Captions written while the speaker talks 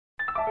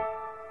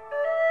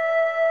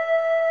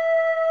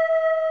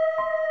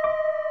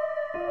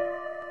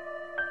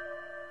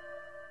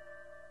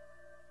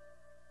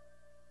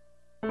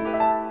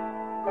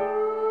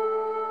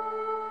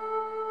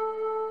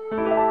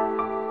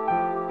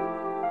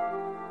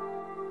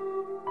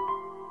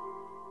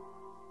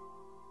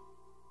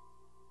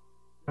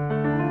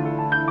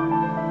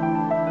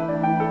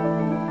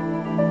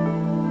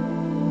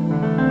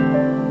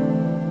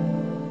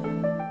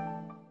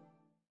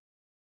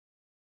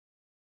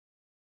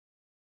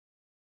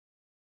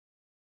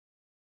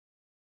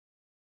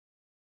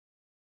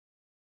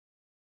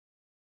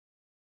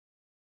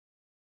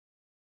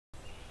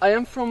I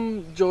am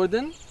from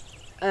Jordan,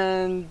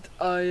 and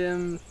I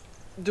am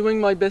doing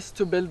my best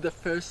to build the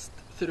first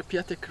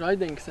therapeutic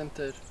riding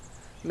center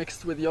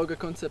mixed with yoga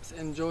concepts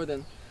in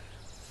Jordan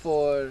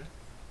for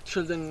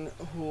children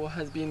who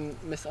has been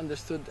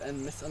misunderstood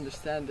and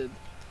misunderstood,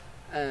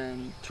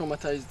 and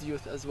traumatized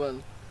youth as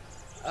well.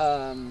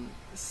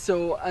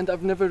 And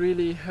I've never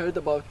really heard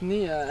about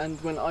Nia, and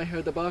when I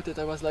heard about it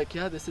I was like,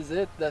 yeah, this is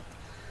it.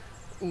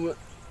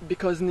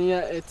 Because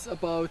Nia, it's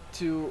about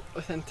to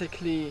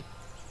authentically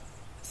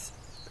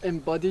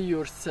embody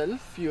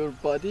yourself, your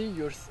body,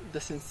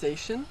 the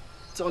sensation.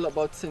 It's all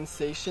about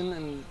sensation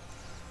and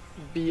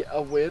be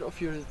aware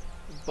of your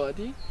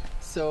body.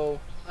 So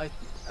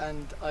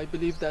I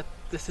believe that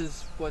this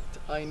is what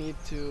I need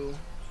to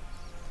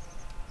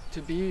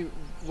be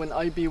when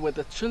I be with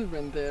the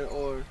children there,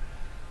 or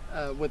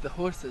with the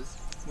horses.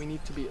 We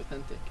need to be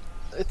authentic.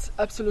 It's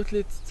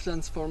absolutely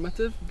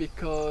transformative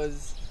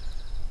because,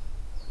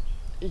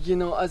 you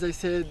know, as I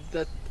said,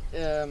 that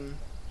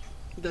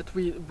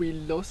we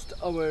lost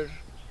our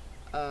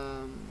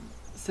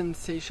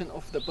sensation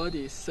of the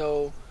body.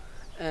 So,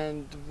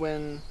 and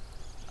when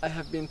I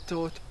have been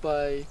taught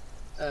by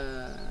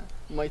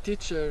my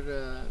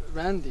teacher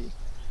Randee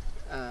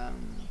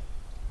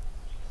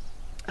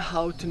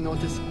how to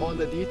notice all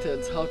the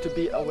details, how to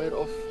be aware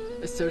of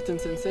a certain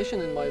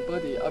sensation in my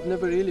body. I've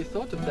never really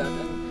thought of that,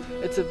 and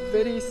it's a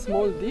very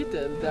small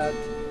detail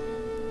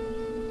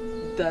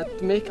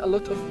that make a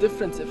lot of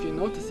difference if you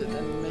notice it,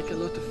 and make a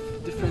lot of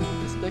different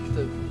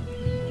perspective.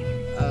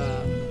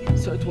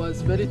 So it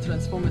was very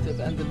transformative,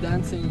 and the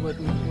dancing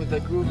with the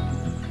group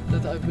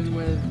that I've been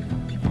with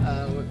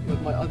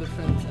my other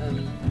friends,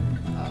 and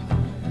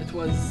it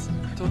was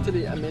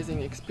totally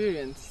amazing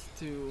experience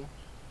to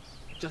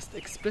just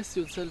express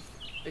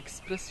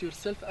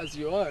yourself as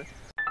you are.